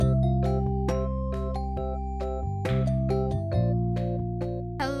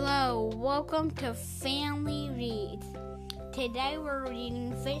Welcome to Family Reads. Today we're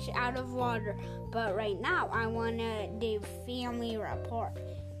reading Fish Out of Water, but right now I want to do family report.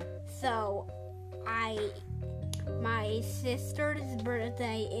 So, my sister's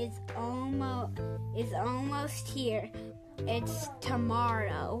birthday is almost here. It's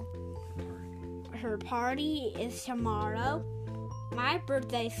tomorrow. Her party is tomorrow. My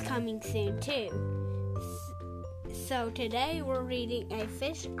birthday's coming soon too. So today we're reading A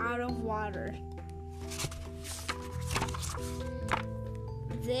Fish Out of Water.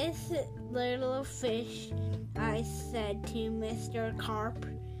 This little fish, I said to Mr. Carp,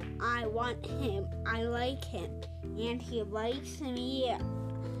 I want him, I like him, and he likes me.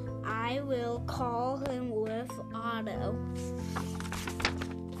 I will call him with Otto.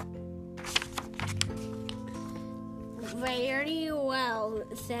 Very well,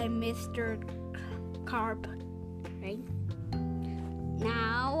 said Mr. Carp. Right?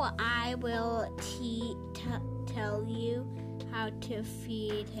 Now I will tell you how to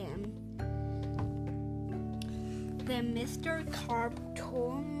feed him. Then Mr. Carp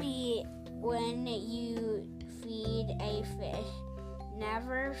told me when you feed a fish,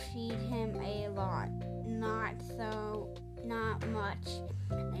 never feed him a lot, not much,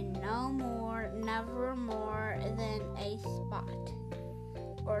 and never more than a spot,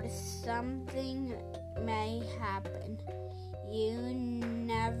 or something may happen. You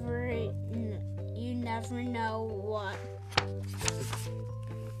never know what.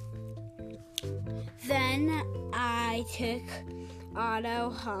 Then I took Otto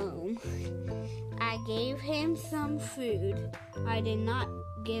home. I gave him some food. I did not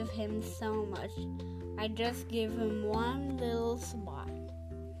give him so much. I just gave him one little spot.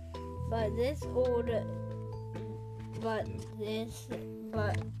 But this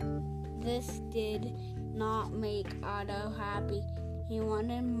did not make Otto happy. He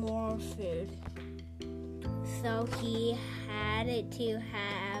wanted more food. So he had to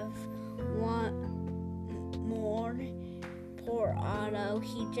have one more. Poor Otto.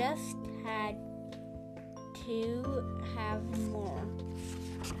 He just had to have more.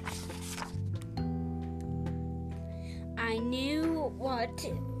 I knew what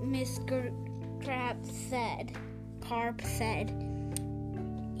Mr. Carp said.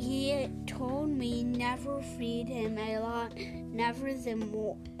 He told me never feed him a lot, never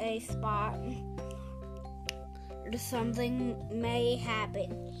a spot, or something may happen.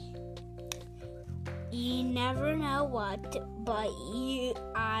 You never know what, but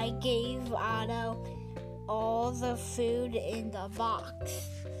I gave Otto all the food in the box.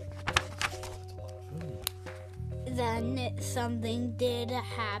 Then something did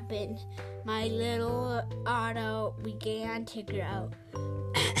happen. My little Otto began to grow.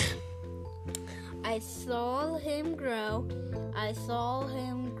 I saw him grow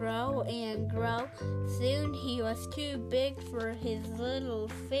and grow. Soon he was too big for his little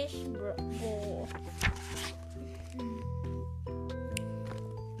fish bowl.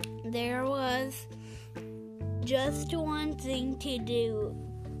 There was just one thing to do.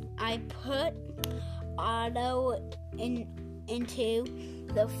 I put Otto into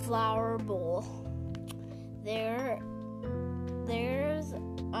the flower bowl. There's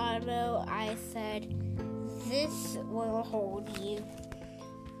Otto, I said. This will hold you.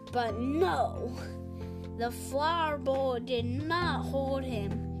 But no, the flower bowl did not hold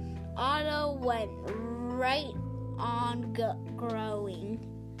him. Otto went right on growing.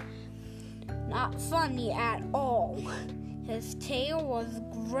 Not funny at all. His tail was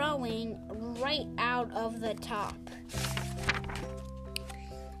growing right out of the top.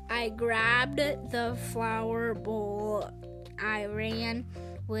 I grabbed the flower bowl. I ran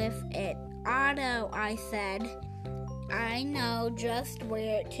with it. Otto, I said, I know just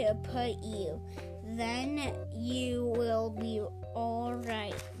where to put you. Then you will be all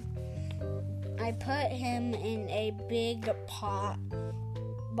right. I put him in a big pot,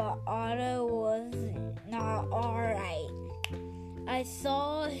 but Otto was not all right. I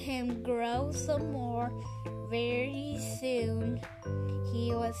saw him grow some more. Very soon,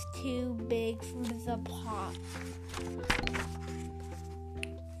 he was too big for the pot.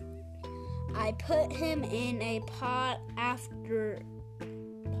 I put him in a pot after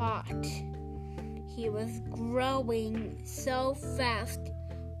pot. He was growing so fast.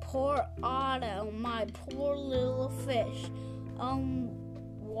 Poor Otto, my poor little fish. Oh,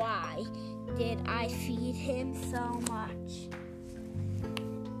 why did I feed him so much?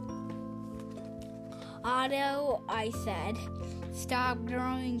 Otto, I said, stop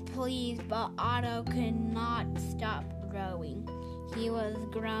growing, please, but Otto could not stop growing. He was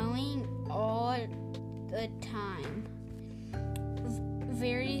growing all the time.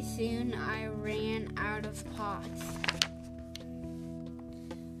 very soon I ran out of pots.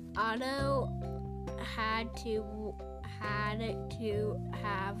 Otto had to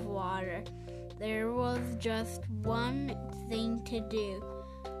have water. There was just one thing to do.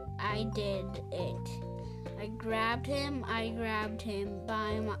 I did it. I grabbed him by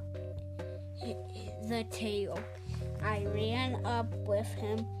the tail. I ran up with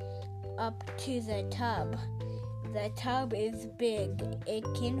him up to the tub. The tub is big. It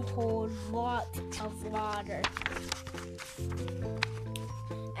can hold lots of water.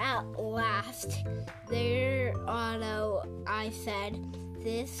 At last, there, Otto, I said,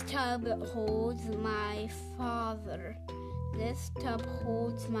 this tub holds my father. This tub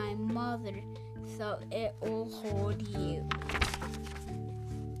holds my mother, so it will hold you.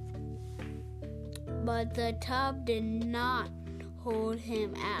 But the tub did not hold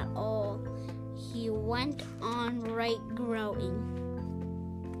him at all. He went on right growing.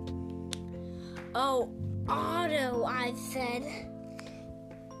 Oh, Otto, I said,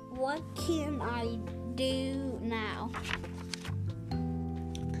 what can I do now?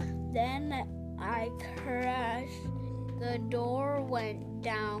 Then I crashed. The door went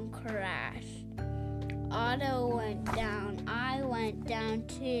down, crashed. Otto went down. I went down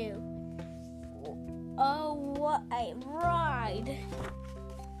too. Oh, what a ride!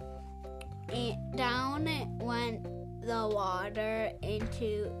 And down it went the water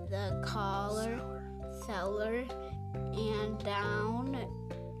into the cellar, and down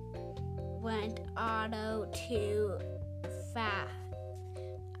went Otto too fast.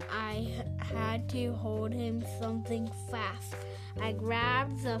 I had to hold him something fast. I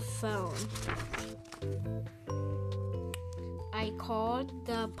grabbed the phone. I called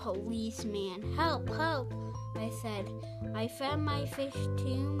the policeman. Help, help, I said. I fed my fish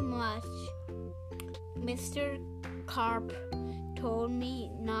too much. Mr. Carp told me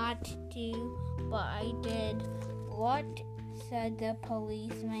not to, but I did. What? Said the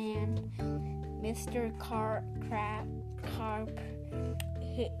policeman. Mr. Carp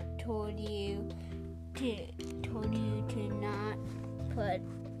told you to not put,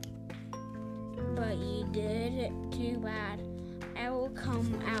 but you did it. Too bad. I will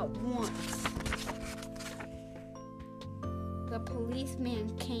come out once. The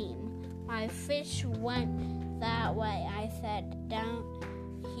policeman came. My fish went that way. I said, down.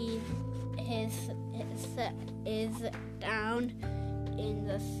 His is down in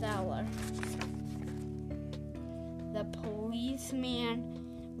the cellar. The policeman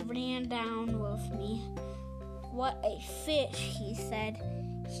ran down with me. What a fish, he said.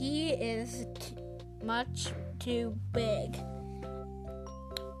 He is much too big.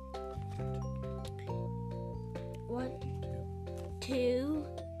 What to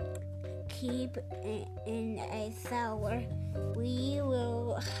keep in a cellar? We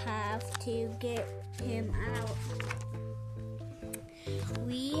will have to get him out.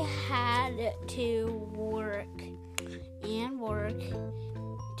 We had to work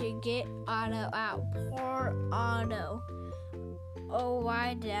to get Otto out. Poor Otto. Oh,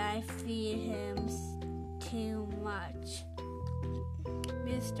 why did I feed him too much?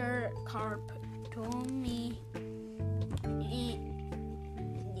 Mr. Carp told me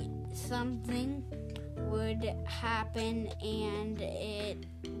something would happen, and it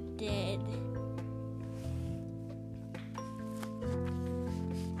did.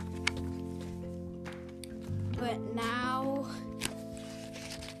 But now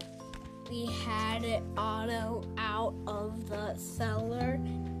we had Otto out of the cellar,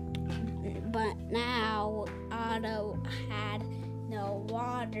 but now Otto had no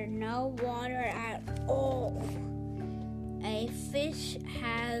water at all. A fish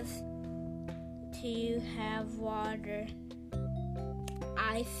has to have water.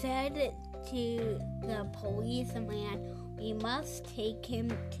 I said to the policeman, we must take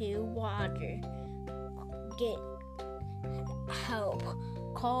him to water. Get help.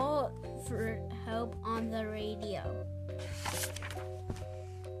 Call for help on the radio.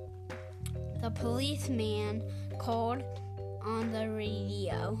 The policeman called on the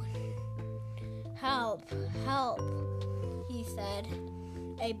radio. Help, help, he said.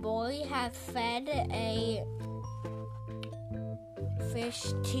 A boy has fed a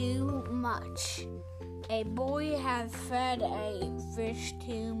fish too much. A boy has fed a fish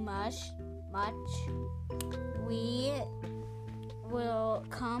too much. We will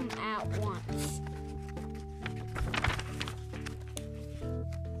come at once.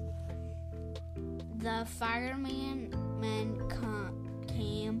 The firemen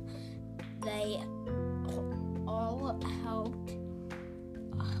came. They all hoped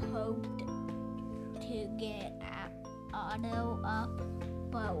to get Otto up,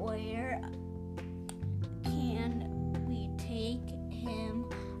 but where can we take him?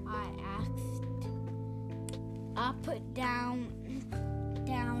 I asked. Up, downtown.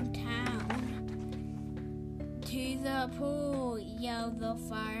 To the pool, yelled the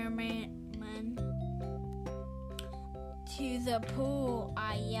fireman. To the pool,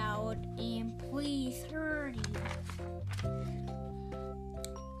 I yelled, and please hurry.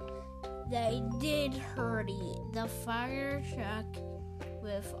 They did hurry. The fire truck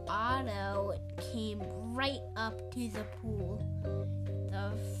with Otto came right up to the pool.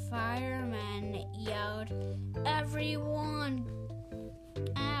 The fireman yelled, "Everyone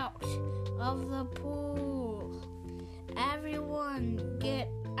out of the pool! Everyone get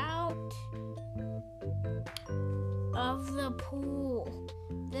out of the pool!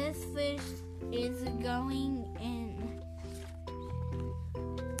 This fish is going in."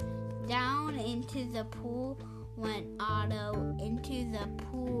 Down into the pool went Otto, into the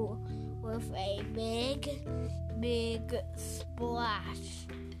pool with a big splash.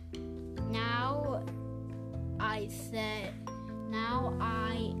 Now I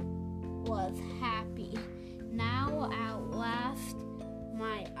was happy. Now at last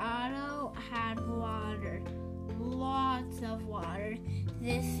my Otto had water, lots of water.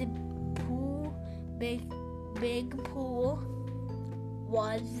 This pool, big pool,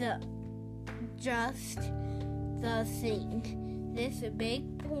 was just the thing. This big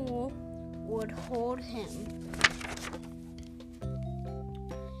pool would hold him.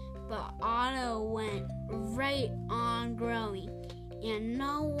 But Otto went right on growing, and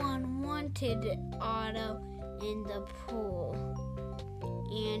no one wanted Otto in the pool.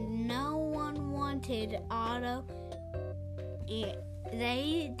 And no one wanted Otto.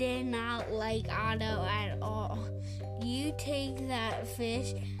 They did not like Otto at all. "You take that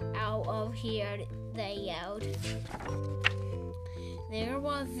fish out of here," they yelled. There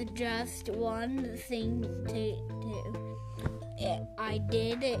was just one thing to do. I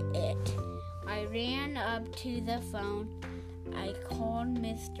did it. I ran up to the phone. I called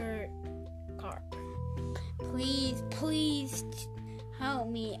Mr. Carp. Please help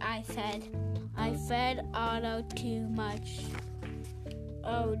me," I said. "I fed Otto too much."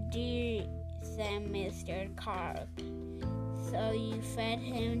 "Oh dear," said Mr. Carp. "So you fed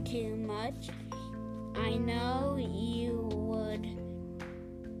him too much? I know you would.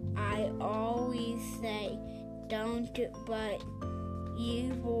 I always say don't, but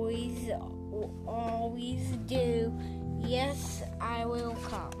you boys always do." "Yes, I will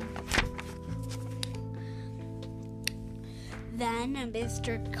come." Then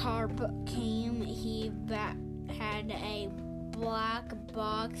Mr. Carp came. He had a black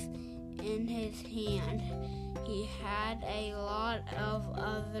box in his hand. He had a lot of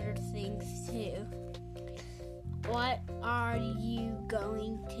other things too. "What are you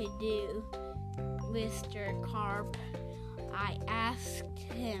going to do, Mr. Carp?" I asked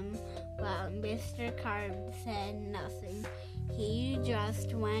him, but Mr. Carp said nothing. He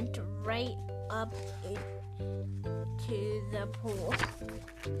just went right up to the pool.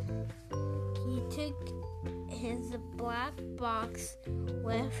 He took his black box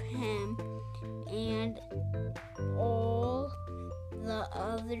with him and all the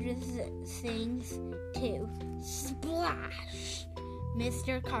other things too. Splash!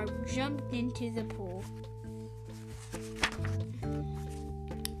 Mr. Carp jumped into the pool.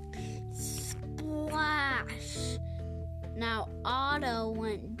 Splash! Now Otto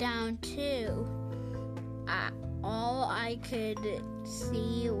went down too. All I could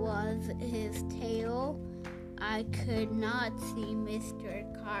see was his tail. I could not see Mr.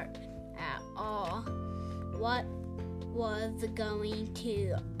 Carp at all. What was going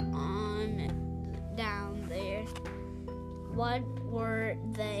on down there? What were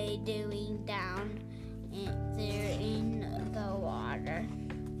they doing down there in the water?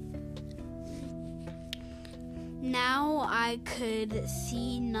 Now I could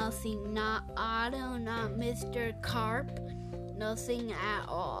see nothing, not Otto, not Mr. Carp, nothing at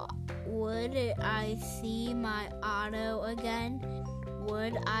all. Would I see my Otto again?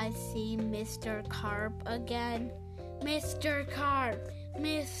 Would I see Mr. Carp again? "Mr. Carp!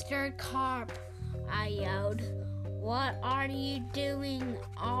 Mr. Carp!" I yelled. "What are you doing?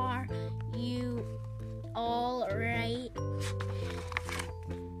 Are you all right?"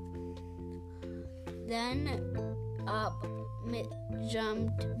 Then up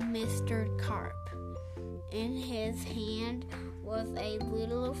jumped Mr. Carp. In his hand was a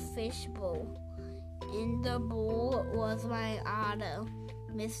little fish bowl. In the bowl was my Otto.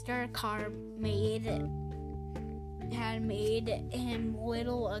 Mr. Carp had made him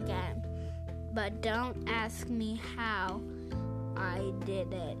little again. But don't ask me how I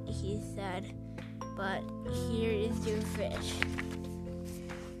did it, he said. But here is your fish.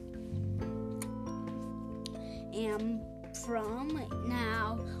 And from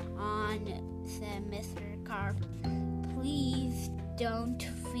now on, said Mr. Carp, please don't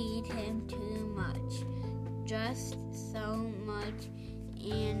feed him too much. Just so much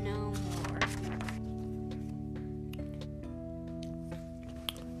and no more.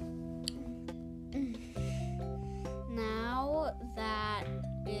 Now that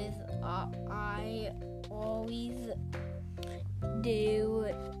is I always do.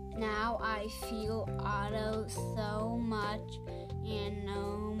 Now I feel Otto so much and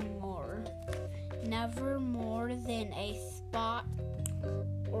no more. Never more than a spot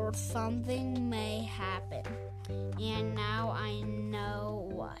or something may happen. And now I know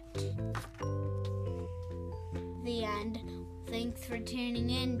what. The end. Thanks for tuning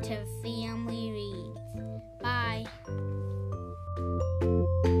in to Family